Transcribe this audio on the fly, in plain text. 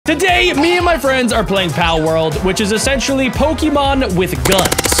Today, me and my friends are playing PALWORLD, which is essentially Pokemon with guns.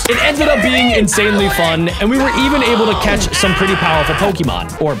 It ended up being insanely fun, and we were even able to catch some pretty powerful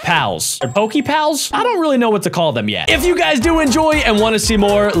Pokemon. Or pals. Or Pokepals? I don't really know what to call them yet. If you guys do enjoy and want to see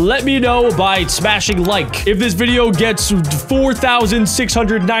more, let me know by smashing like. If this video gets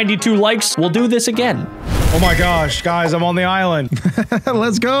 4,692 likes, we'll do this again. Oh my gosh, guys, I'm on the island.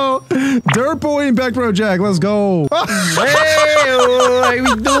 Let's go. Dirt Boy and Backbro Jack, let's go. Hey, what are we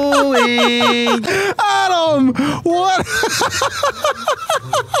doing? Adam, what?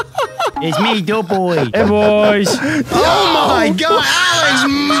 It's me, Dirt Boy. Hey, boys. Oh my god,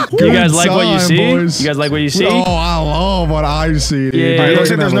 Alex. You guys like what you see? Boys. You guys like what you see? Oh, I love what I see. Dude. Yeah. It looks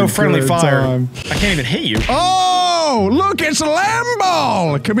like there's no friendly Good fire. time. I can't even hit you. Oh, look, it's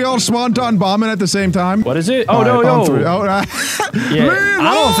Lambo. Can we all swanton bomb it at the same time? What is it? Oh, All no, right, on no. three. Oh, Yeah,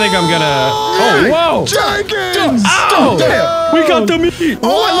 I don't think I'm gonna... Oh, whoa. Jenkins! Ow! We got the meat.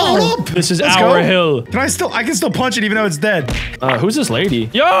 Oh, I leveled up. This is Let's our go. hill. I can still punch it even though it's dead. Who's this lady?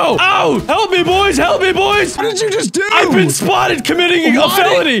 Yo! Ow! Help me, boys! Help me, boys! What did you just do? I've been spotted committing a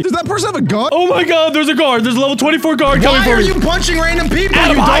felony. Does that person have a gun? Oh my god, there's a guard. There's a level 24 guard coming Why for are me. you punching random people,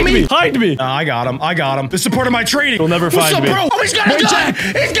 Adam, you hide dummy? me. Hide me. I got him. I got him. This is part of my training. They'll never What's find up, me. bro? Oh, he's got a gun.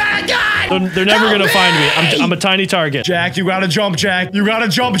 He's got a gun. They're never gonna find me. I'm a tiny target. Jack, you gotta jump, Jack. You gotta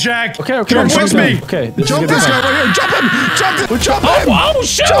jump, Jack. Okay. Come with me. Okay. This Jump is gonna this be guy fun. right here. Jump him. Jump him. Jump him. Oh,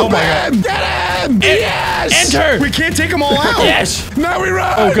 shoot! Jump him. Get him. Yes. Enter. We can't take them all out. Yes. Now we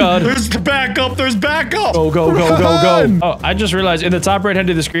run. Oh god. There's backup. There's backup. Go. Run. Oh, I just realized in the top right hand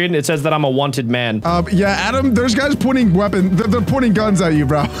of the screen, it says that I'm a wanted man. Yeah, Adam, there's guys pointing they're pointing guns at you,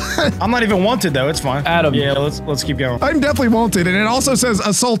 bro. I'm not even wanted though. It's fine. Adam. Yeah, let's keep going. I'm definitely wanted, and it also says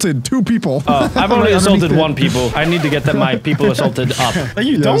assaulted 2 people. I've only assaulted 1 people. I need to get my people assaulted up. No,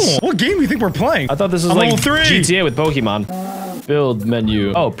 you Yes. don't. What game do you think we're playing? I thought this was I'm like level 3. GTA with Pokemon. Build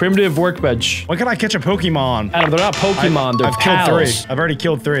menu. Oh, primitive workbench. When can I catch a Pokemon? Adam, they're not Pokemon, they're I've killed pals. 3. I've already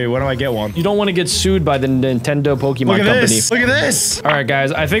killed 3. When do I get one? You don't want to get sued by the Nintendo Pokemon Look at company. this. Look at this. All right,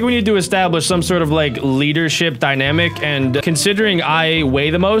 guys, I think we need to establish some sort of like leadership dynamic, and considering I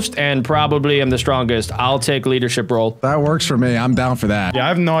weigh the most and probably am the strongest, I'll take leadership role. That works for me. I'm down for that. Yeah, I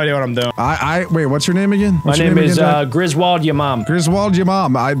have no idea what I'm doing. Wait, what's your name again? My name is Griswold Yamam. Griswold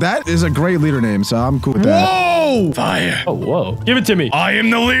Yamam. That is a great leader name, so I'm cool with that. Whoa! Fire. Oh, whoa. Give it to me. I am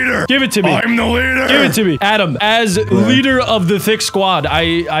the leader. Give it to me. I'm the leader. Give it to me. Adam, as leader of the thick squad,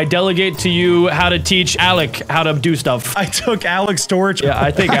 I delegate to you how to teach Alec how to do stuff. I took Alex torch. Yeah, I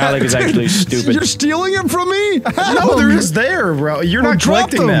think Alec is actually stupid. You're stealing him from me? No, they're just there, bro. You're not drop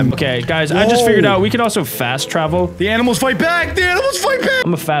collecting them. Okay, guys, I just figured out we can also fast travel. The animals fight back. The animals fight back.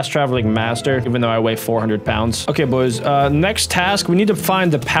 I'm a fast traveling master, even though I weigh 400 pounds. Okay, boys, next task, we need to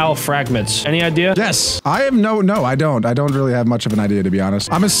find the PAL fragments. Any idea? Yes. I have no, I don't. I don't really have much of an idea, to be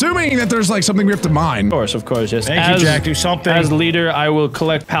honest. I'm assuming that there's like something we have to mine. Of course, yes. Thank you, Jack. Do something. As leader, I will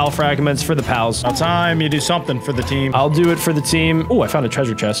collect PAL fragments for the pals. About time you do something for the team. I'll do it for the team. Oh, I found a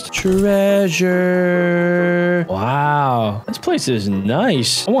treasure chest. Treasure. Wow. This place is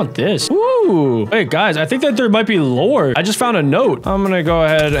nice. I want this. Ooh. Wait, guys, I think that there might be lore. I just found a note. I'm gonna go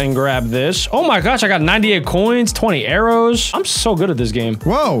ahead and grab this. Oh my gosh, I got 98 coins, 20 arrows. I'm so good at this game.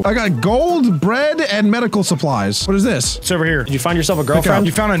 Whoa. I got gold, bread, and medical supplies. What is this? It's over here. Did you find yourself a girlfriend?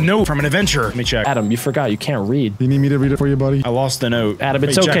 You found a note from an adventure. Let me check. Adam, you forgot you can't read. You need me to read it for you, buddy? I lost the note. Adam,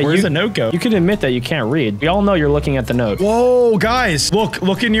 it's Wait, okay. Jack, where's the note go? You can admit that you can't read. We all know you're looking at the note. Whoa, guys,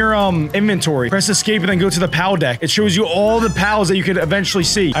 look in your inventory. Press escape and then go to the PAL deck. It shows you all the PALs that you could eventually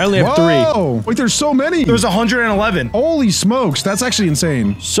see. I only have 3. Whoa. Wait, there's so many. There's 111. Holy smokes. That's actually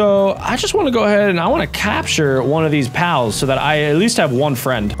insane. So I just want to go ahead and I want to capture one of these pals so that I at least have 1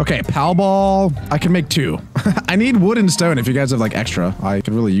 friend. Okay, pal ball. I can make 2. I need wood and stone. If you guys have like extra, I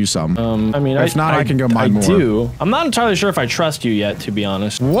could really use some. I mean, if not, I can go mine more. I do. I'm not entirely sure if I trust you yet, to be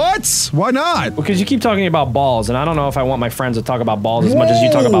honest. What? Why not? Because you keep talking about balls, and I don't know if I want my friends to talk about balls as much as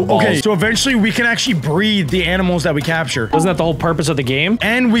you talk about balls. Okay, so eventually we can actually breed the animals that we capture. Wasn't that the whole purpose of the game?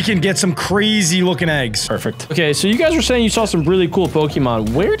 And we can get some crazy looking eggs. Perfect. Okay, so you guys were saying you saw some really cool Pokemon.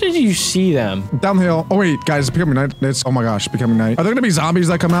 Where did you see them? Downhill. Oh wait, guys, it's becoming night. Oh my gosh, becoming night. Are there gonna be zombies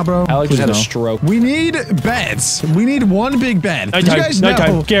that come out, bro? Alex just Please had a no. stroke. We need beds. We need 1 big bed. Did you guys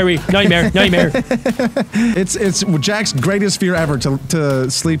Nighttime, know? scary, nightmare, nightmare. It's Jack's greatest fear ever to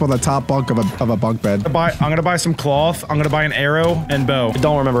sleep on the top bunk of a bunk bed. I'm gonna buy some cloth. I'm gonna buy an arrow and bow. I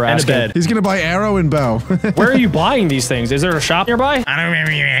don't remember And a asking. bed. He's gonna buy arrow and bow. Where are you buying these things? Is there a shop nearby? I don't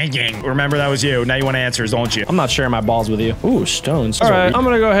remember you asking. Remember that was you. Now you want answers, don't you? I'm not sharing my balls with you. Ooh, stones. All right, I'm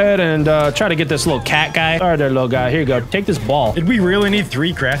gonna go ahead and try to get this little cat guy. Sorry there, little guy. Here you go. Take this ball. Did we really need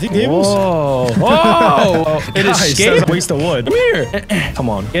 3 crafting tables? Whoa. Whoa. It Guys, escaped. that's a waste of wood. Come here. Come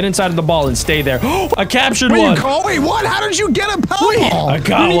on. Get inside of the ball and stay there. I captured Wait, one. wait, what? How did you get a power ball? I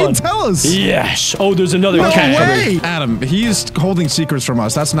got you one. didn't tell us. Yes. Oh, there's another No cat coming. way. Adam, he's holding secrets from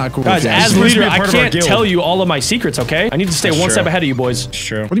us. That's not cool. Guys, Jack. as supposed to leader, be a I part of our can't guild. tell you all of my secrets, okay? I need to stay That's one true. step ahead of you boys.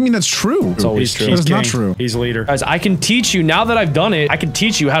 True. What do you mean that's true? It's always He's true. That is not king. true. He's leader. Guys, I can teach you, now that I've done it, I can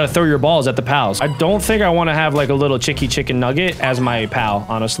teach you how to throw your balls at the pals. I don't think I want to have like a little chicken nugget as my pal,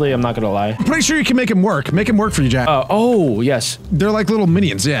 honestly. I'm not going to lie. I'm pretty sure you can make him work. Make him work for you, Jack. Oh, yes. They're like little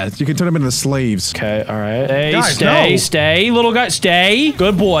minions. Yeah, you can turn them into slaves. Okay, all right. Stay, Guys, stay, no. stay, little guy, stay.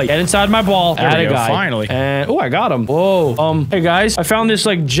 Good boy. Get inside my ball. There we Atta go, guy. finally. And, oh, I got him. Whoa. Hey, guys, I found this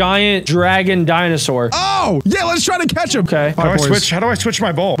like giant dragon dinosaur. Oh, yeah, let's try to catch him. Okay. All right, boys. How do I switch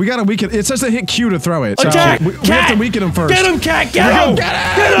my ball? We gotta weaken. It says to hit Q to throw it. So Attack! we have to weaken him first. Get him, cat! Get Here we him! go.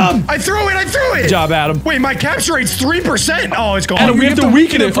 Get him! I threw it. Good job, Adam. Wait, my capture rate's 3%. Oh, it's gone. Adam, we have to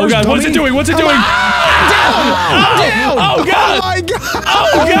weaken it. Oh, God, what is it doing? What's it doing? down. Oh, Oh God! my god!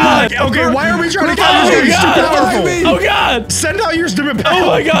 Oh, God! Okay, why are we trying to Oh, capture you? Too God! powerful. Oh, God! Send out your stupid Oh pal.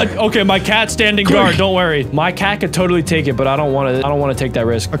 my God! Okay, my cat's standing guard. Don't worry. My cat could totally take it, but I don't want to. I don't want to take that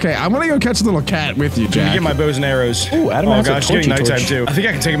risk. Okay, I'm gonna go catch a little cat with you, Let me Jack. get my bows and arrows. Ooh, Adam oh has a gosh, it's getting torchy nighttime torch. too. I think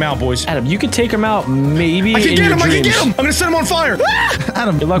I can take him out, boys. Adam, you could take him out maybe I can in get your him. I can dreams. get him. I'm gonna set him on fire.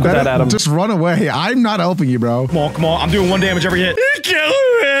 Adam, Good luck with that, Adam. Just run away. I'm not helping you, bro. Come on. I'm doing 1 damage every hit. He's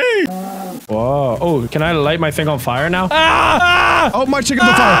killing me. Whoa! Oh, can I light my thing on fire now? Ah! Oh, my chicken's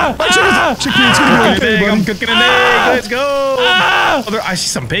on fire. My chicken's gonna be okay, I'm buddy. cooking an egg. Let's go. Ah! Oh, I see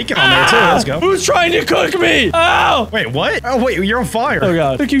some bacon on there too. Let's go. Who's trying to cook me? Oh! Wait, what? Oh, wait, you're on fire. Oh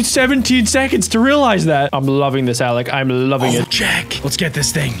God! Took you 17 seconds to realize that. I'm loving this, Alec. I'm loving Oh, it. Jack. Let's get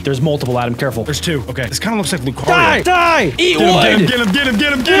this thing. There's multiple, Adam. Careful. There's 2. Okay. This kind of looks like Lucario. Die! Die! Eat wood!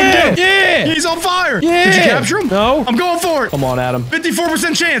 Get him. Yeah! He's on fire. Yeah! Did you capture him? No. I'm going for it. Come on, Adam.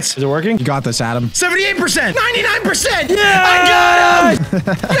 54% chance. Is it working? You got this, Adam. 78%. 99%. Yeah! I got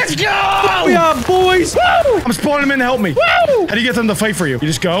him. Let's go. Yeah, boys! Woo! I'm spawning them in to help me. Woo! How do you get them to fight for you? You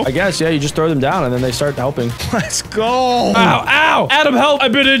just go? I guess, yeah, you just throw them down and then they start helping. Let's go. Ow, ow! Adam, help!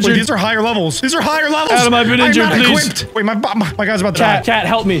 I've been Wait, injured. these are higher levels. Adam, I've been injured, I'm not please. equipped. Wait, my guy's about to Cat, die. cat,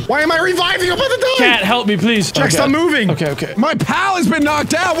 help me. Why am I reviving? I'm about to die. Cat, help me, please. Jack, stop moving. Okay. My pal has been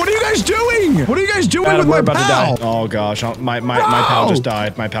knocked out. What are you guys doing? What are you guys doing Adam, with we're my about to pal? die. Oh gosh, my pal just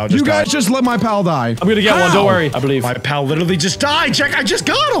died. My pal just You died. guys just let my pal die. I'm gonna get one, How? don't worry. I believe. My pal literally just died. Jack, I just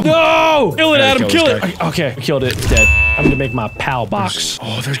got him. No! Kill it, Gotta Adam, kill kill this it. Okay, I killed it. It's dead. I'm gonna make my pal box.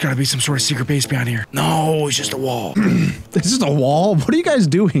 Oh, there's gotta be some sort of secret base behind here. No, it's just a wall. This is a wall. What are you guys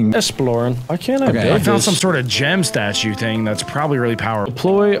doing? Exploring. Why can't I Okay. build I found this? some sort of gem statue thing that's probably really powerful.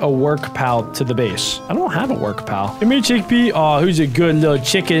 Deploy a work pal to the base. I don't have a work pal. Give me chickpea. Oh, who's a good little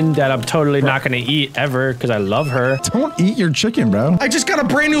chicken that I'm totally not gonna eat ever because I love her. Don't eat your chicken, bro. I just got a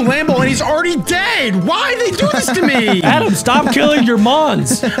brand new Lambo and he's already dead. Why did they do this to me? Adam, stop killing your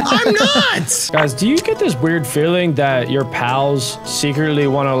mons. I'm not. Guys, do you get this weird feeling that your pals secretly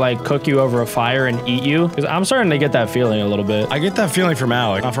want to like cook you over a fire and eat you? Because I'm starting to get that feeling a little bit. I get that feeling from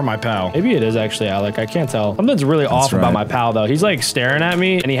Alec, not from my pal. Maybe it is actually Alec. I can't tell. Something's really off about right. my pal though. He's like staring at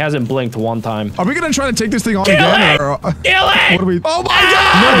me and he hasn't blinked one time. Are we gonna try to take this thing on Kill again? it! Or, Kill it! what do we? Oh my No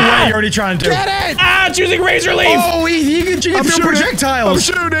god! way, you're already trying to. Get it! Ah, choosing razor leaf! Oh, he can I'm throw shooting. projectiles.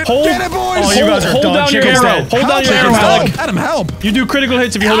 I'm shooting. Hold- Get it, boys! Oh, you guys are hold done. down your Chicken's arrow. dead. Hold down your Adam, arrow, Alec. help! Adam, help! You do critical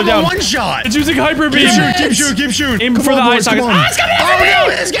hits if you hold it I'm down. a one shot. It's using hyper beam. Keep shooting. Aim Come for on, the eye boys, sockets. come on. Ah, it's coming Oh after me! no,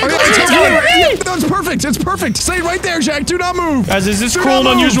 it's getting Okay, close. it's coming. okay. No, it's perfect. It's perfect. Stay right there, Jack. Do not move. Guys, is this Do cruel and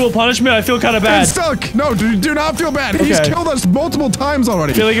not move. unusual punishment? I feel kind of bad. It's stuck. No, do not feel bad. He's Okay. killed us multiple times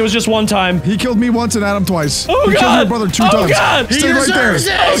already. I feel like it was just one time. He killed me once and Adam twice. Oh, he God. killed your brother 2 Oh, times. God. Stay He right there. deserves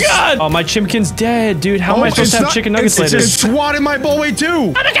it. Oh God! Oh, my chimkin's dead, dude. How am I Oh, supposed to it's have not- chicken nuggets it's later? Just swatted my bowl away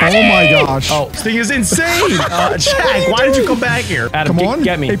too. Oh my gosh. Oh, This thing is insane. Jack, why did you come back here? Adam, Come on.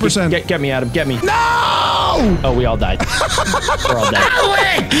 get me. 8%. Get me, Adam. Get me. No! Oh, we all died. We're all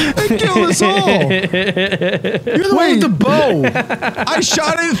dead. They killed us all. You're the one with the bow. I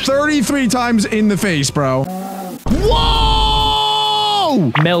shot it 33 times in the face, bro.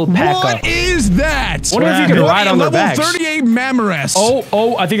 Whoa! Melpaca. What is that? Wonder if you can ride on their Level backs. 38 Mamorest.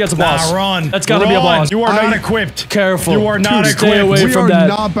 Oh, I think that's a boss. Nah, run. That's gotta be a Run. boss. You are not I- equipped. Careful. You are not Dude, stay equipped. away we from are that.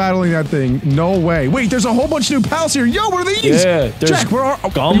 not battling that thing. No way. Wait, there's a whole bunch of new pals here. Yo, what are these? Yeah, there's Jack, where are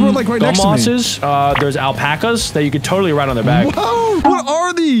gum, you were like right next to me. mosses. There's alpacas that you could totally ride on their back. Whoa, what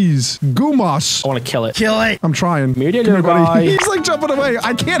are these? Gumas. I want to kill it. Kill it. I'm trying. Media Come here, buddy. guy. He's like jumping away.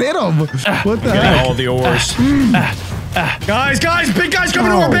 I can't hit him. What the Get heck? all the ores. Guys, big guy's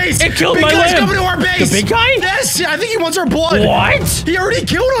coming to our base. It killed big my guy's lamb. coming to our base. The big guy? Yes, I think he wants our blood. What? He already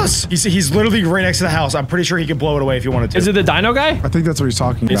killed us. He's literally right next to the house. I'm pretty sure he could blow it away if he wanted to. Is it the dino guy? I think that's what he's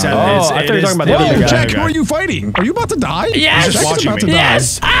talking about. I thought you were talking about the other Whoa, guy. Jack, who are you fighting? Are you about to die? Yes. He's just Jack's watching about me. to die.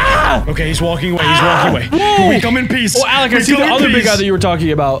 Yes. Ah! Okay, he's walking away. He's walking away. Whoa. We come in peace. Oh, Alec, I We see the come in other big peace. guy that you were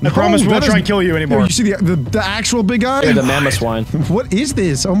talking about. I promise we that won't is- try and kill you anymore. You see the actual big guy? Yeah, the mammoth swine. What is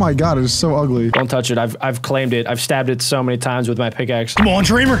this? Oh my god, it's so ugly. Don't touch it. I've claimed it. I've stabbed it so many times with my pickaxe. Come on,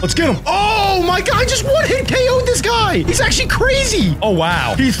 Dreamer. Let's get him. Oh my god, I just one-hit KO'd this guy. He's actually crazy. Oh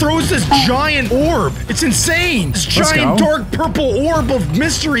wow. He throws this giant orb. It's insane. This giant go. dark purple orb of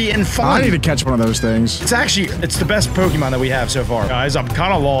mystery and fun. I need to catch one of those things. It's the best Pokemon that we have so far. Guys, I'm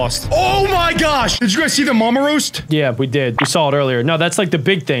kind of lost. Oh my gosh. Did you guys see the Mama Roast? Yeah, we did. We saw it earlier. No, that's like the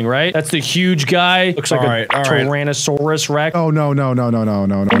big thing, right? That's the huge guy. Looks like a Tyrannosaurus Rex. Oh no. Would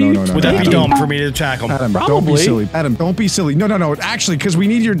that be dumb for me to attack him? Adam, don't Probably. be silly. Adam, don't be silly. No. Actually, because we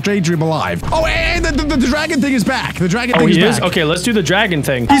need your Daydream alive. Oh, and the dragon thing is back. The dragon thing he is is? back. Okay, let's do the dragon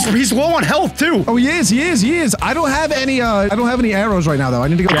thing. He's low on health too. Oh, he is. I don't have any arrows right now though. I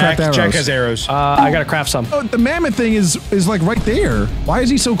need to go craft arrows. Jack has arrows. I gotta craft some. Oh, the mammoth thing is like right there. Why is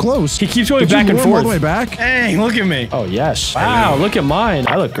he so close? He keeps going Did you back and lure him all forth. the way back. Dang, look at me. Oh, yes. Wow, look at mine.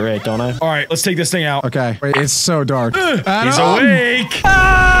 I look great, don't I? All right, let's take this thing out. Okay. Wait, it's so dark. He's Adam! awake.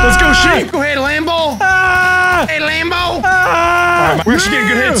 Let's go, Sheep. Go ahead, Lambo. Hey, Lambo. All right, we're actually getting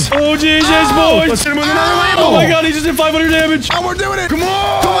good hits. Oh, Jesus, boys. Let's hit him with another Lambo. Oh, my God, he just did 500 damage. Oh, we're doing it. Come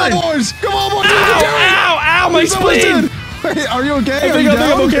on. Come on, boys. Come on, boys. Ow, my He's almost spleen. dead. Wait, are you okay? I think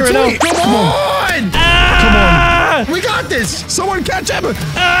I'm okay right now. Come on. Come on. We got this. Someone catch him.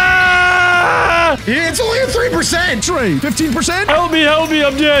 It's only a 3%. Trey, 15%? Help me, I'm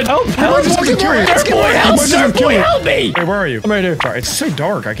dead. Help me. might just have to kill it. Let's get more help. Help me. Hey, where are you? I'm right here. Sorry, it's so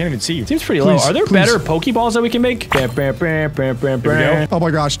dark. I can't even see you. Seems pretty low. Please, Are there please. better Pokeballs that we can make? go. Oh my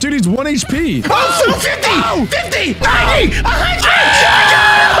gosh, dude, he's 1 HP. Oh, 50, 50, 90,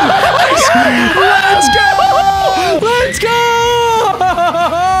 100. Let's go!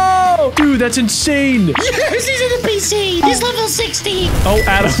 Dude, that's insane. Yes, he's in the PC. He's level 60. Oh,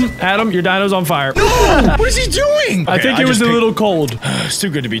 Adam, your dino's on fire. What is he doing? I think it was a little cold. It's too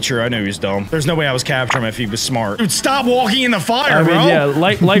good to be true. I knew he was dumb. There's no way I was capturing him if he was smart. Dude, stop walking in the fire, I mean, bro. yeah,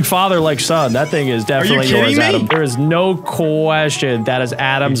 like father, like son. That thing is definitely kidding yours, me? Adam. There is no question that is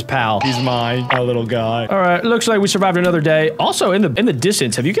Adam's pal. He's mine, my little guy. All right, looks like we survived another day. Also, in the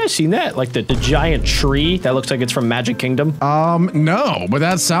distance, have you guys seen that? Like the giant tree that looks like it's from Magic Kingdom? No, but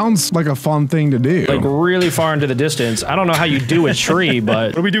that sounds like a fun thing to do. Like really far into the distance. I don't know how you do a tree, but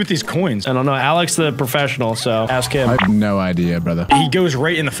What do we do with these coins? I don't know. Alex, the professional, so ask him. I have no idea, brother. He goes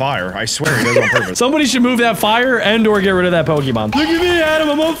right in the fire. I swear he does on purpose. Somebody should move that fire and or get rid of that Pokemon. Look at me, Adam.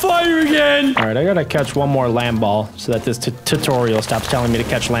 I'm on fire again. All right, I gotta catch one more lamb ball so that this tutorial stops telling me to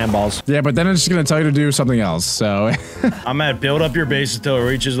catch lamb balls. Yeah, but then it's just gonna tell you to do something else, so. I'm gonna build up your base until it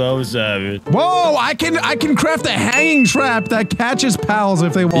reaches level 7. Whoa, I can craft a hanging trap that catches pals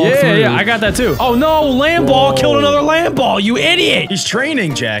if they walk through. Yeah, I got that too. Oh no, lamb ball killed another lamb ball, you idiot. He's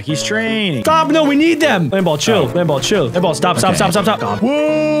training, Jack. He's training. Stop, no, we need them. Lamb ball, chill. Lamb ball, chill. Lamb ball, stop.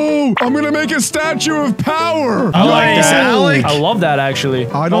 Whoa, I'm gonna make a statue of power. I like Nice, that. Alec. I love that, actually.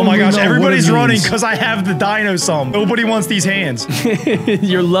 I don't Oh my even gosh, know what everybody's it running means. because I have the dino sum. Nobody wants these hands.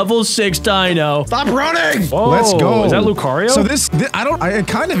 Your level 6 dino. Stop running! Whoa, Let's go. Is that Lucario? So it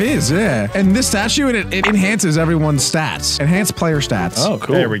kind of is, yeah. And this statue, it enhances everyone's stats. Enhance player stats. Oh,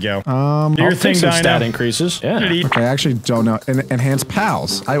 cool. There we go. Do I'll your take thing, some Dino. stat increases. Yeah. Okay, I actually don't know. Enhance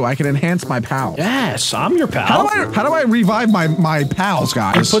pals. I can enhance my pals. Yes, I'm your pal. How do I revive my pals,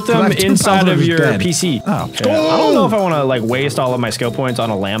 guys? Put 'Cause I them have two pals inside that of are your dead. PC. Oh. Yeah. I don't know if I want to like waste all of my skill points on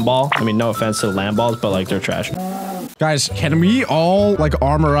a lamb ball. I mean, no offense to lamb balls, but like they're trash. Guys, can we all like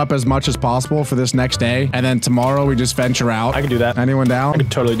armor up as much as possible for this next day? And then tomorrow we just venture out? I can do that. Anyone down? I can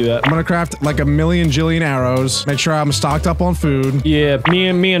totally do that. I'm gonna craft like a million jillion arrows. Make sure I'm stocked up on food. Yeah,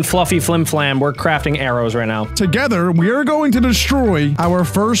 me and Fluffy Flim Flam, we're crafting arrows right now Together, we are going to destroy our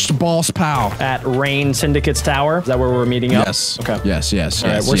first boss pal. at Rain Syndicate's tower. Is that where we're meeting up? Yes. Okay. Yes. All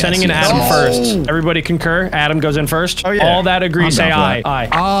right, we're sending in Adam first. Everybody concur. Adam goes in first. Oh, yeah. All that agree, I'm say down for aye.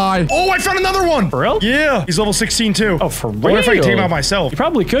 that. Aye. Aye. Oh, I found another one! For real? Yeah, he's level 16 too. Oh, for I wonder if I can real? take him out myself. You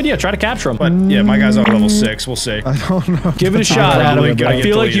probably could. Yeah, try to capture him. But yeah, my guy's on level 6. We'll see. I don't know. Give it a shot, probably Adam. gonna I get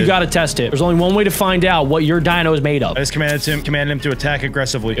feel like you deleted. got to test it. There's only one way to find out what your dino is made of. I just commanded him to attack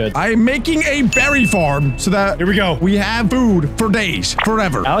aggressively. Good. I'm making a berry farm so that Here we go. we have food for days,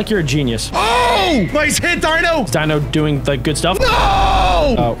 forever. Alec, you're a genius. Oh! Nice hit, Dino! Dino doing like good stuff. No!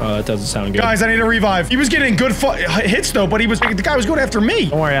 Oh, that doesn't sound good. Guys, I need a revive. He was getting good hits though, but the guy was going after me.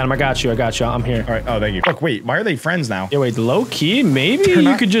 Don't worry, Adam. I got you. I'm here. All right. Oh, thank you. Look, wait. Why are they friends now? Yeah, wait. Low key, maybe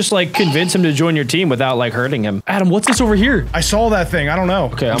you could just like convince him to join your team without like hurting him. Adam, what's this over here? I saw that thing. I don't know.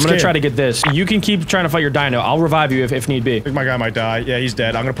 Okay, I'm gonna try to get this. You can keep trying to fight your dino. I'll revive you if need be. I think my guy might die. Yeah, he's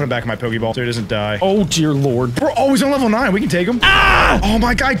dead. I'm gonna put him back in my Pokeball so he doesn't die. Oh dear Lord. We're always on level 9. We can take him. Ah! Oh,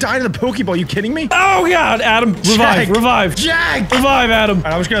 my guy died in the Pokeball. You kidding me? Oh God, Adam. Jack. Revive. Jack! Revive, Adam. All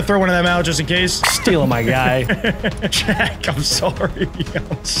right, I'm just gonna throw one of them out just in case. Stealing my guy. Jack, I'm sorry.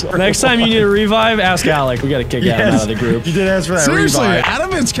 I'm sorry. Next time you need a revive, ask Alec. We gotta kick Adam out of the group. You did ask for that Seriously, revive.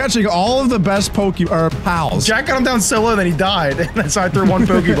 Adam is catching all of the best pals. Jack got him down so low, then he died. And so I threw one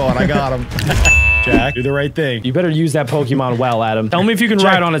Pokeball and I got him. Jack, do the right thing. You better use that Pokemon well, Adam. Tell me if you can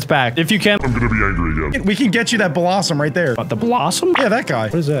ride on its back. If you can. I'm gonna be angry again. We can get you that Blossom right there. What, the Blossom? Yeah, that guy.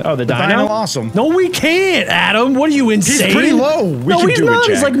 What is that? Oh, the Dino? Dino-Blossom. No, we can't, Adam. What are you, insane? He's pretty low. We can he's do not. it,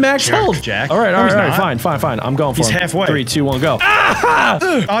 Jack. He's like max health. Jack. All right, No, he's not. fine. I'm going for him. He's halfway. 3, 2, 1, go. Ah!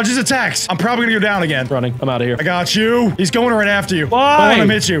 Oh, just attacks. I'm probably gonna go down again. Running. I'm out of here. I got you. He's going right after you. Why? Don't let him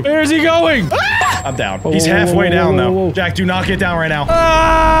hit you. Where's he going? I'm down. He's halfway down though. Jack, do not get down right now.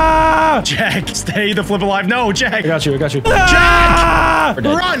 Ah! Jack, stay the flip alive. No, Jack. I got you. Jack! Ah!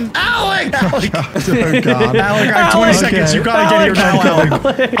 Run! Alec! Alec! Oh, God. Alec, I have 20 seconds. You gotta get here now,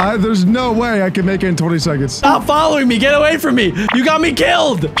 Alec. There's no way I can make it in 20 seconds. Stop following me. Get away from me. You got me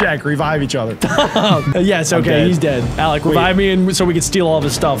killed. Jack, revive each other. Yes, okay, dead. he's dead. Alec, revive me and so we can steal all of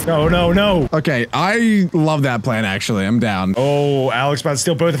his stuff. No, no, no. Okay, I love that plan, actually. I'm down. Oh, Alec's about to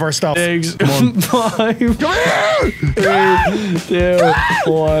steal both of our stuff. 6, Come 5, 3, 2,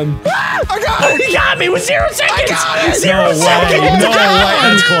 1. I got it! He got me with 0 seconds. got it! 0 No way. seconds. No way.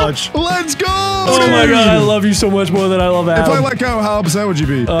 That's clutch. Let's go! Oh my God, I love you so much more than I love Adam. If I let go, how upset would you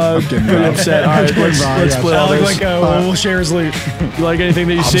be? I'm kidding. pretty upset. All right, let's split all Alec, this. let go. We'll share his loot. You like anything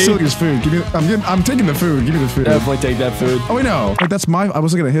that you I'm see? stealing his food. Give me, I'm taking the food. Give me the food. Definitely take that food. Oh, wait, no. Wait, that's my... I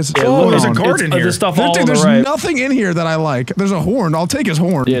wasn't going to hiss. Oh, there's a Hold on. card in here. There's stuff all on the There's right. nothing in here that I like. There's a horn. I'll take his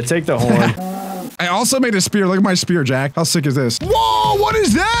horn. Yeah, take the horn. I also made a spear. Look at my spear, Jack. How sick is this? Whoa, what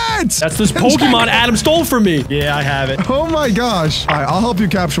is that? That's this Pokemon Adam stole from me. Yeah, I have it. Oh my gosh. All right, I'll help you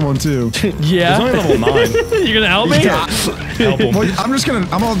capture one too. Yeah. It's only level 9. You're gonna help me? Help him. Well, I'm just gonna,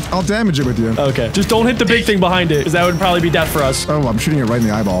 I'll damage it with you. Okay. Just don't hit the big thing behind it, because that would probably be death for us. Oh, I'm shooting it right in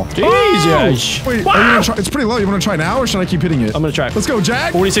the eyeball. Jesus. Wait, Wow. are you gonna try? It's pretty low. You wanna try now or should I keep hitting it? I'm gonna try. Let's go,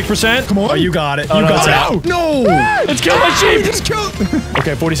 Jack. 46%. Come on. Oh, you got it. Oh, You no, got it's it. out. No. Let's kill my sheep. Just kill.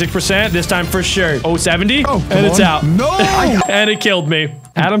 Okay, 46%. This time for sure. Oh, 70? Oh, and it's come out. on. No. And it killed me.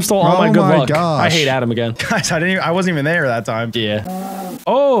 Adam stole all Oh my good my luck. gosh. I hate Adam again. Guys, I wasn't even there that time. Yeah.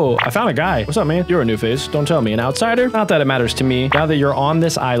 Oh, I found a guy. What's up, man? You're a new face. Don't tell me. An outsider? Not that it matters to me. Now that you're on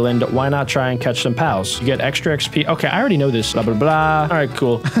this island, why not try and catch some pals? You get extra XP. Okay, I already know this. Blah, blah, blah. All right,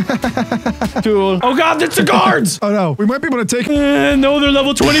 cool. Cool. Oh, God, it's the guards! Oh no, we might be able to take. No, they're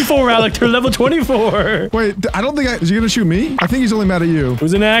level 24, Alec. They're level 24. Wait, I don't think is he gonna shoot me? I think he's only mad at you. It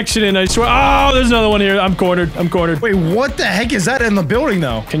was an accident, I swear. Oh, there's another one here. I'm cornered. I'm cornered. Wait, what the heck is that in the building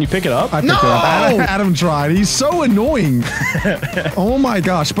though? Can you pick it up? I picked it up. Adam tried. He's so annoying. Oh my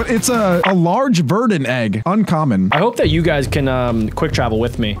gosh, but it's a large verdant egg. Uncommon. I hope that you guys can quick travel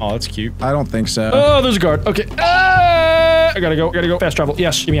with me. Oh, that's cute. I don't think so. Oh, there's a guard. Okay. I gotta go. Fast travel.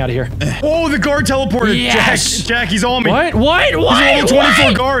 Yes, get me out of here. Oh, the guard teleported. Yes. Jack, he's on me. What? He's a level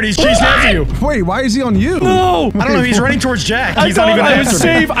 24 guard. He's chasing after you. Wait, why is he on you? No. I don't know. He's running towards Jack. I He's not thought even I was after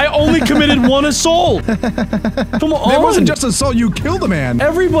me. safe. I only committed one assault. Come on. It wasn't just assault. You killed a man.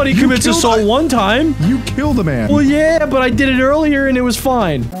 Everybody commits killed assault one time. You killed a man. Well, yeah, but I did it earlier and it was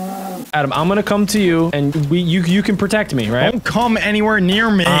fine. Adam, I'm gonna come to you and you can protect me, right? Don't come anywhere near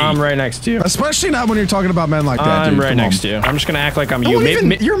me. I'm right next to you. Especially not when you're talking about men like that, I'm dude. right Come next on. to you. I'm just gonna act like I'm you. Don't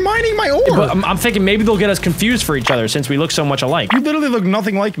even, you're mining my ore. But I'm thinking maybe they'll get us confused for each other since we look so much alike. You literally look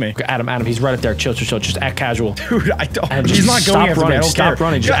nothing like me. Okay, Adam, he's right up there. Chill. Just act casual. Dude, I don't. And He's just not stop going after me. I running, don't stop care.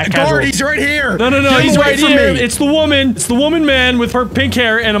 running, just act Guard, casual. he's right here. No, Get he's away right from here. me. It's the woman. It's the woman man with her pink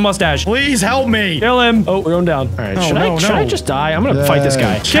hair and a mustache. Please help me. Kill him. Oh, we're going down. All right, No, should I no. just die? I'm gonna fight this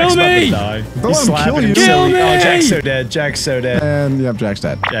guy. Yeah. Kill Jack's about to me! die. Don't He's let him slapping kill him you. Kill silly. me! Oh, Jack's so dead. Jack's so dead. And yep, Jack's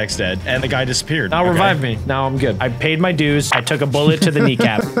dead. Jack's dead. And the guy disappeared. Now Okay. revive me. Now I'm good. I paid my dues. I took a bullet to the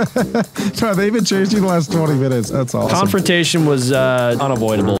kneecap. Sorry, they've been chasing you the last 20 minutes. That's awesome. Confrontation was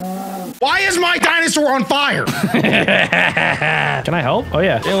unavoidable. Why is my dinosaur on fire? Can I help? Oh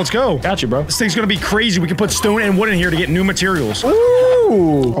yeah. Yeah, let's go. Got you, bro. This thing's gonna be crazy. We can put stone and wood in here to get new materials. Ooh,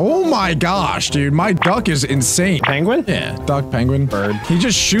 Ooh. Oh my gosh, dude. My duck is insane. Penguin? Yeah, duck, penguin, bird. He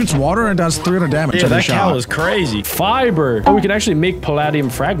just shoots water and does 300 damage Yeah, every that cow shot. is crazy. Fiber. Oh, we can actually make palladium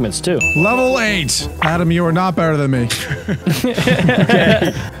fragments too. Level 8. Adam, you are not better than me.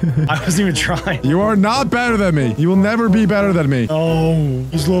 Okay. I wasn't even trying. You are not better than me. You will never be better than me. Oh,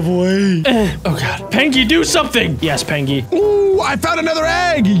 he's level 8. Oh god. Pengy, do something! Yes, Pengy. Ooh, I found another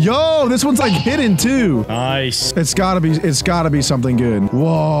egg. Yo, this one's like hidden too. Nice. It's gotta be something good.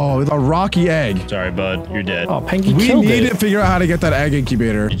 Whoa, a rocky egg. Sorry, bud. You're dead. Oh, Pengy We killed need it. to figure out how to get that egg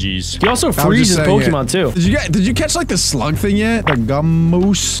incubator. Jeez. He also I was just freezes saying Pokemon too. Did you catch like the slug thing yet? The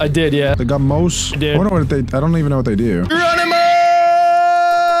gummoose? I did, yeah. The gummose? I did. I wonder what I don't even know what they do. Geronimo!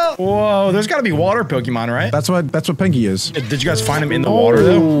 Whoa, there's gotta be water Pokemon, right? That's what Pinky is. Did you guys find him in the water,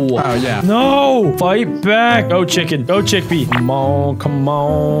 though? Oh, yeah. No! Fight back! Go, chicken. Go, chickpea. Come on, come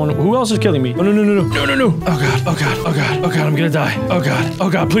on. Who else is killing me? Oh, no, no, no, no. No, no, no. Oh, God. Oh, God. Oh, God. Oh, God. I'm gonna die. Oh, God. Oh,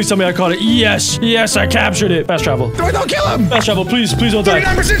 God. Please tell me I caught it. Yes. Yes, I captured it. Fast travel. Wait, don't kill him! Fast travel. Please, please don't die.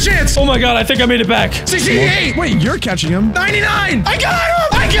 39% chance! Oh, my God. I think I made it back. 68! Wait, you're catching him? 99! I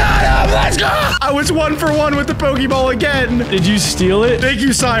got him! I got him! Let's go! I was 1 for 1 with the Pokeball again. Did you steal it? Thank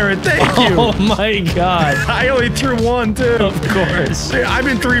you, Siren. Thank you. Oh, my God. I only threw 1, too. Of course. I've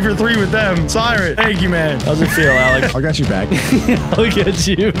been 3 for 3 with them. Siren, thank you, man. How's it feel, Alex? I'll get you back. I'll get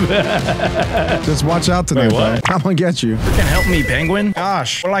you back. Just watch out tonight, Wait, what? bro. I'm gonna get you. Can help me, Penguin.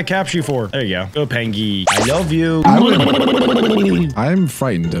 Gosh, what did I capture you for? There you go. Go, Pengy. I love you. I'm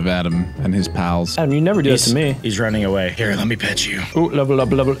frightened of Adam and his pals. Adam, you never do this to me. He's running away. Here, let me pet you. Oh,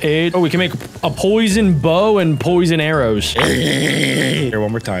 level 8. Oh, we can make a poison bow and poison arrows. Here,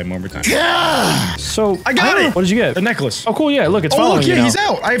 one more time. So, I got it. What did you get? The necklace. Oh, cool. Yeah, look, it's Oh, following look, you yeah, now. he's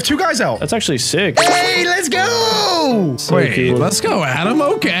out. I have 2 guys out. That's actually sick. Hey, let's go. So Wait, cool. let's go, Adam.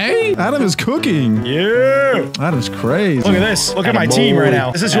 Okay. Adam is cooking. Yeah. Adam's crazy. Look at this. Look at my team right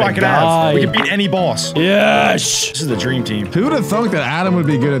now. This is who I could have. We could beat any boss. Yes. This is the dream team. Who would have thought that Adam would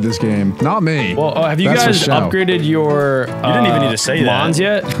be good at this game? Not me. Well, have you That's for guys show. upgraded your You didn't even need to say that. Mons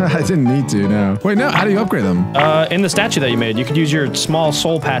yet? I didn't need to, no. Wait, no, how do you upgrade them? In the statue that you made, you could use your small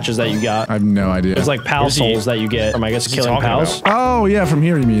soul patches that you got. I have no idea. It's like pal Where's he- souls that you get from, I guess, What's he killing talking pals. about? Oh, yeah, from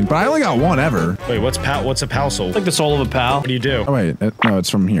here you mean. But I only got one ever. Wait, what's a pal soul? Like the soul of a pal. What do you do? Oh, wait. No, it's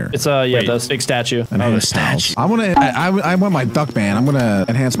from here. It's yeah, Wait. the big statue. Enhance the pals. statue. I want my duck man. I'm gonna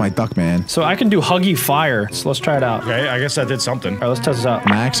enhance my duck man. So I can do Huggy Fire. So let's try it out. Okay, I guess that did something. All right, let's test this out.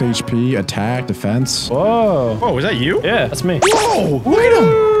 Max HP, attack, defense. Whoa. Whoa, is that you? Yeah, that's me. Whoa, look at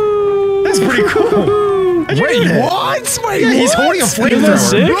him. That's pretty cool. How'd you do that? what? Wait, Yeah, he's holding a Isn't that flamethrower.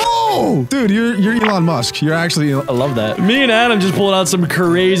 sick? Bro! Dude, you're Elon Musk. You're actually... I love that. Me and Adam just pulled out some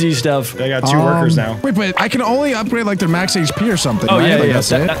crazy stuff. They got 2 workers now. Wait, but I can only upgrade like their max HP or something. Oh, right? yeah, Like, yeah.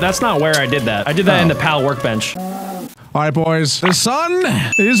 That's it? That's not where I did that. I did that in the PAL workbench. All right, boys. The sun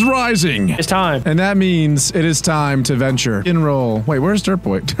is rising. It's time. And that means it is time to venture. Enroll. Wait, where's Dirt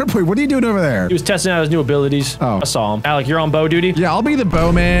Boy? Dirt Boy, what are you doing over there? He was testing out his new abilities. Oh. I saw him. Alec, you're on bow duty? Yeah, I'll be the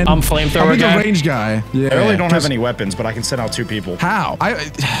bowman. I'm flamethrower I'll be guy. the range guy. Yeah. I really don't have 'cause- any weapons, but I can send out 2 people. How?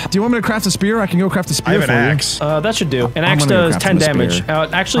 Do you want me to craft a spear? I can go craft a spear I have for an you. axe. That should do. An I'm axe gonna go does craft 10 him a damage. spear.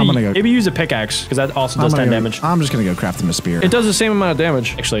 Actually, I'm gonna go- maybe use a pickaxe, because that also does 10 damage. I'm just gonna go craft him a spear. It does the same amount of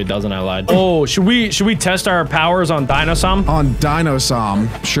damage. Actually, it doesn't. I lied. Oh, should we test our powers on Dinosom? On Dinosom,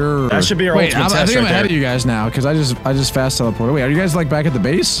 sure. That should be our Wait, ultimate I test think I'm right ahead there. of you guys now because I just fast teleported. Wait, are you guys like back at the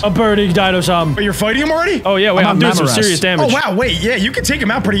base? A birdie Dinosom. Wait, you're fighting him already? Oh yeah, wait, I'm I'm on doing some Mamoras. serious damage. Oh, wow, wait, yeah, you can take him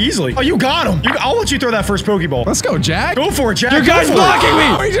out pretty easily. Oh, you got him. I'll let you throw that first Pokeball. Let's go, Jack. Go for it, Jack. Your guy's Go for it. blocking me.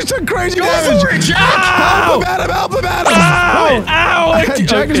 Oh, he just took crazy Go damage. for it, Jack. Help him, Adam! Help him, Adam! Ow! Ow!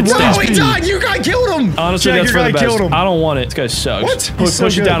 Jack is It's one No, dead. he died. You guy killed him. Honestly, Jack, that's your for the guy best. killed him. I don't want it. This guy sucks. What? He's Push so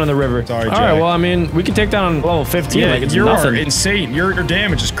it good. down in the river. Sorry, All Jack. right, well, I mean, we can take down level 15 Yeah, like it's you nothing. are insane. Your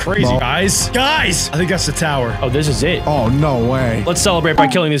damage is crazy. Well- Guys, I think that's the tower. Oh, this is it. Oh, no way. Let's celebrate by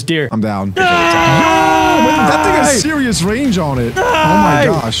killing this deer. I'm down. Ah! That thing has serious range on it. Oh my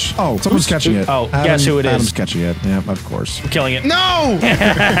gosh. Oh, someone's catching it. Oh, guess who it is. Adam's catching it. Yeah, of course. I'm killing it. No!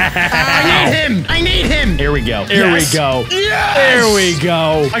 I need him. I need him. Here we go. Here Yes. we go. Yes. There we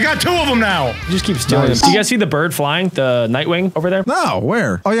go. I got 2 of them now. Just keep stealing Nice. them. Do you guys see the bird flying? The Nightwing over there? No,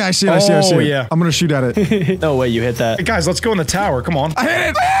 where? Oh yeah, I see it. I see it. I see Oh, it. yeah. I'm gonna shoot at it. No way you hit that. Hey, guys, let's go in the tower. Come on. I hit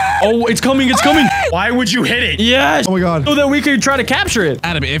it. Oh, it's coming. It's coming. Why would you hit it? Yes. Oh my god. So that we could try to capture it.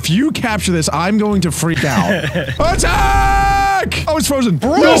 Adam, if you capture this, I'm going to freak out. Attack! Oh, it's frozen. Go,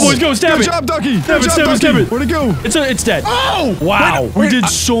 boys, go, stab Good it. job, Ducky. Stab Good it, job, stab it, Ducky. stab it. Where'd it go? It's dead. Oh! Wow. Wait, we did I-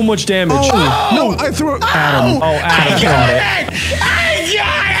 so much damage. Oh, no, I threw it. Adam. Oh, Adam got it. I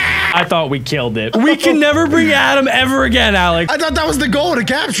got I thought we killed it. We can never bring Adam ever again, Alec. I thought that was the goal, to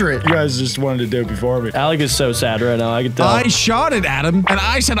capture it. You guys just wanted to do it before me. Alec is so sad right now. I can tell. I shot it at him, and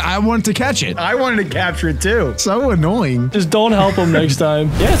I said I wanted to catch it. I wanted to capture it too. So annoying. Just don't help him next time.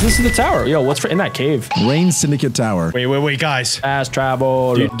 Yes, this is the tower. Yo, what's in that cave? Rain Syndicate Tower. Wait, guys. Fast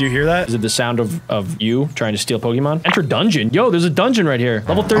travel. Do you hear that? Is it the sound of you trying to steal Pokemon? Enter dungeon. Yo, there's a dungeon right here.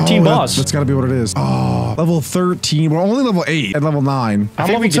 Level 13 boss. That's gotta be what it is. Oh, level 13. We're only level 8 and level 9. I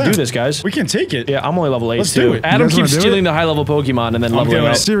think we can do this, guys. We can take it. Yeah, I'm only level 8 Let's too. do it. Adam You guys wanna keeps do stealing it? the high level Pokemon and then leveling doing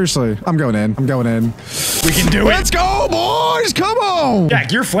up. it. Seriously, I'm going in. I'm going in. We can do it. Let's go, boys! Come on!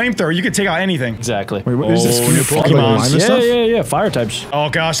 Jack, you're flamethrower. You can take out anything. Exactly. Wait, what is this? Oh, Can you new fuck with Pokemon. lime and Yeah, stuff? yeah. Fire types. Oh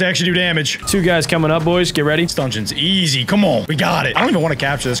gosh, they actually do damage. 2 guys coming up, boys. Get ready. This dungeon's easy. Come on, we got it. I don't even want to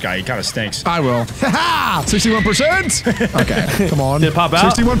capture this guy. He kind of stinks. I will. Ha 61%. Okay, come on. Did it pop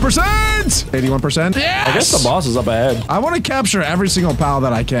out? 61%. 81%. Yes. I guess the boss is up ahead. I want to capture every single pal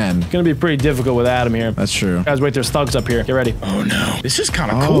that I can. It's gonna be pretty difficult with Adam here. That's true. Guys, wait, there's thugs up here. Get ready. Oh no, this is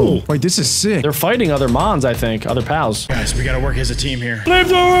kind of cool. Wait, this is sick. They're fighting other Mons, I think. Other pals. Guys, we gotta work as a team here.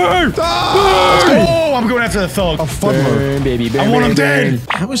 Flamethrower! Oh, I'm going after the thug. A fuddler. Burn, baby, burn, I want him burn, dead.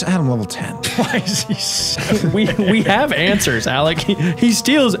 How is Adam level 10? Why is he so... We have answers, Alec. He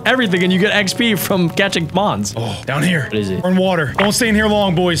steals everything and you get XP from catching Mons. Oh, down here. What is it? We're in water. Don't stay in here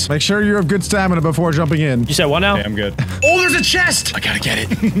long, boys. Make sure you have good stamina before jumping in. You said what now? Okay, I'm good. Oh, there's a chest. I gotta get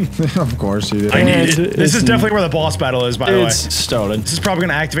it. Of course you did. I need It's- it. This is it's- definitely where the boss battle is, by the way. It's stolen. This is probably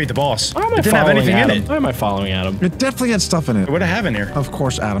gonna activate the boss. Why am I It didn't have following anything in Adam? it. Why am I following Adam? It definitely had stuff in it. What do I have in here? Of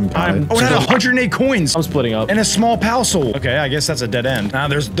course Adam got it. Oh, it had 108 coins. I'm splitting up. And a small pal soul. Okay, I guess that's a dead end. Now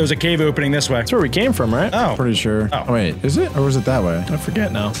there's a cave opening this way. That's where we came from, right? Oh. Pretty sure. Oh. Wait, is it? Or is it that way? I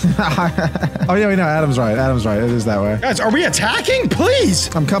forget now. Oh yeah, wait, no, Adam's right. Adam's right. It is that way. Guys, are we attacking?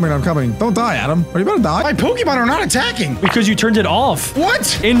 Please! I'm coming. Don't die, Adam. Are you about to die? My Pokemon are not attacking. Because you turned it off.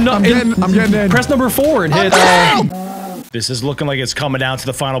 What? I'm getting in. Press number 4 and hit. This is looking like it's coming down to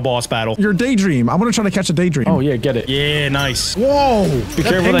the final boss battle. Your daydream. I'm gonna try to catch a daydream. Oh yeah, get it. Yeah, nice. Whoa! Be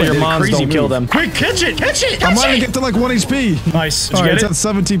careful that your Mons don't kill them. Quick, catch it! Catch it! I'm Catch gonna it! get to like 1 HP. Nice. Did All you right, get it's it?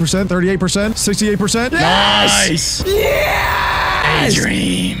 at 17%, 38%, 68%. Nice.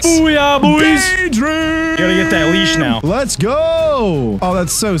 Daydreams. Booyah, boys! Daydream. You gotta get that leash now. Let's go. Oh,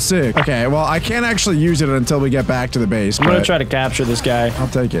 that's so sick. Okay, well, I can't actually use it until we get back to the base. I'm gonna but try to capture this guy. I'll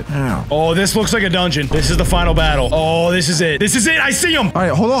take it. Ow. Oh, this looks like a dungeon. This is the final battle. Oh, this is it. This is it. I see him. All right,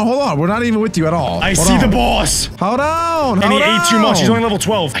 hold on. We're not even with you at all. I Hold see on. the boss. Hold on. And he hold ate too much. He's on. only level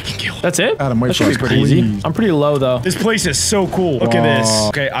 12. I can kill him. That's it? Adam, wait that should for be us, pretty easy. please. I'm pretty low though. This place is so cool. Look at this.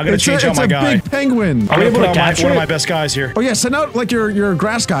 Okay, I'm gonna change out my guy. It's a big penguin. Are we I'm able gonna to put out capture one of it? my best guys here. Oh yeah, send out like your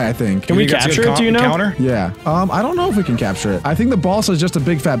grass guy, I think. Can we You guys capture get it? Do you know? Counter? Yeah. I don't know if we can capture it. I think the boss is just a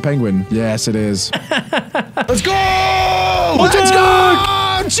big fat penguin. Yes, it is. Let's go! Let's go!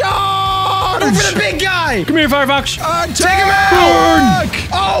 Charge! Over the big guy! Come here, Firefox. Take him out!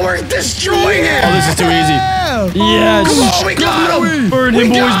 Oh, we're destroying it! Oh, this is too easy. Yes. Come on, we got him! Burn We him,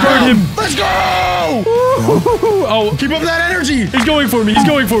 boys. got Burn him. Let's go! Oh, Keep up that energy! he's going for me. He's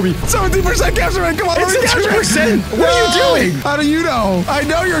going for me. 70% capture rate. Come on, let me It's capture it. 2%! What are you doing? How do you know? I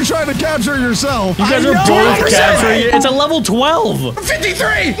know you're trying to capture it yourself. You guys I are know, both 100%. capturing it. It's a level 12.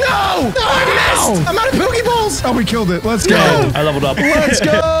 53! No! I missed! I'm out of Pokeballs! Oh, we killed it. Let's go. I leveled up. Let's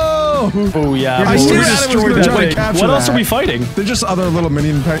go. Oh yeah. I boys. knew We Adam was destroyed gonna that try to thing. capture What else that. are we fighting? They're just other little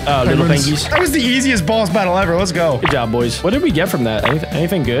minion Little penguins. pengies. That was the easiest boss battle ever. Let's go. Good job, boys. What did we get from that?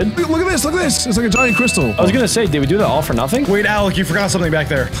 Anything good? Look at this. Look at this. It's like a giant crystal. I was gonna say, did we do that all for nothing? Wait, Alec, you forgot something back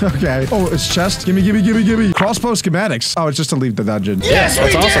there. Okay. Oh, it's chest. Gimme. Crossbow schematics. Oh, it's just to leave the dungeon. Yes,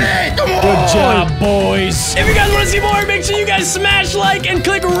 that's we awesome. did it! Come on! Good job, boys. If you guys want to see more, make sure you guys smash like and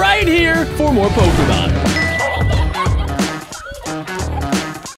click right here for more Pokemon.